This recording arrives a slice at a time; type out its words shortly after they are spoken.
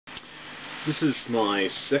This is my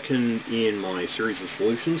second in my series of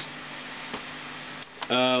solutions.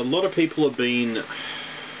 A lot of people have been,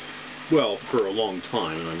 well, for a long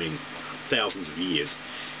time, and I mean thousands of years,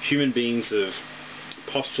 human beings have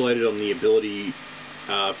postulated on the ability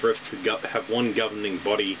for us to have one governing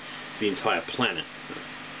body for the entire planet.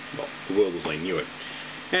 Well, the world as they knew it.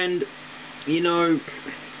 And, you know,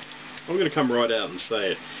 I'm going to come right out and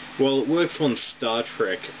say it. While it works on Star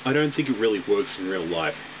Trek, I don't think it really works in real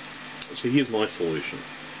life. So here's my solution.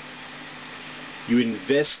 You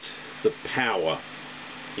invest the power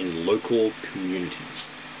in local communities.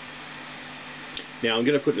 Now, I'm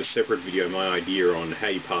going to put in a separate video my idea on how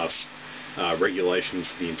you pass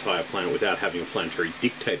regulations for the entire planet without having a planetary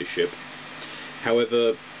dictatorship.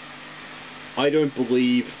 However, I don't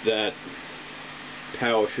believe that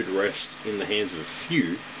power should rest in the hands of a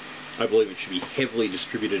few. I believe it should be heavily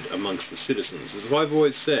distributed amongst the citizens. As I've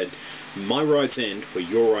always said, my rights end where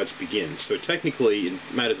your rights begin. So technically, in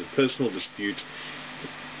matters of personal disputes,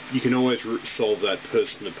 you can always solve that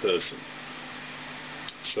person to person.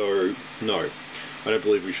 So, no, I don't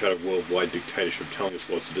believe we should have a worldwide dictatorship telling us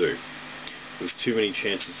what to do. There's too many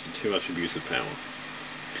chances for too much abuse of power.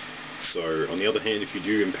 So, on the other hand, if you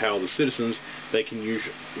do empower the citizens, they can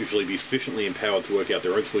usually be sufficiently empowered to work out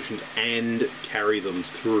their own solutions and carry them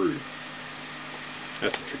through.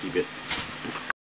 That's the tricky bit.